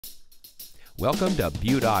Welcome to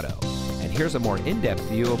Butte Auto, and here's a more in-depth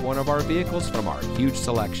view of one of our vehicles from our huge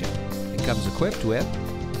selection. It comes equipped with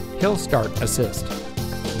Hill Start Assist,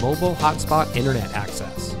 Mobile Hotspot Internet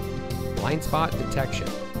Access, blind spot detection,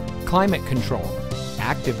 Climate Control,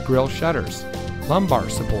 Active Grille Shutters, Lumbar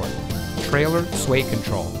Support, Trailer Sway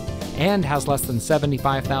Control, and has less than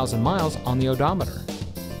 75,000 miles on the odometer.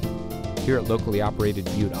 Here at locally operated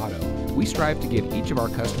Butte Auto, we strive to give each of our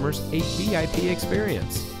customers a VIP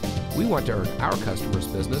experience. We want to earn our customers'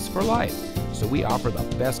 business for life, so we offer the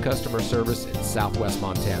best customer service in Southwest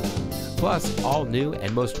Montana. Plus, all new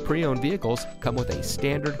and most pre-owned vehicles come with a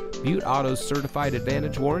standard Butte Auto Certified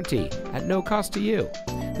Advantage warranty at no cost to you.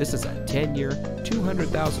 This is a 10-year,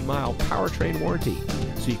 200,000-mile powertrain warranty,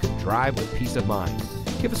 so you can drive with peace of mind.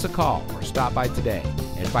 Give us a call or stop by today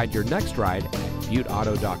and find your next ride at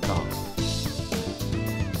butteauto.com.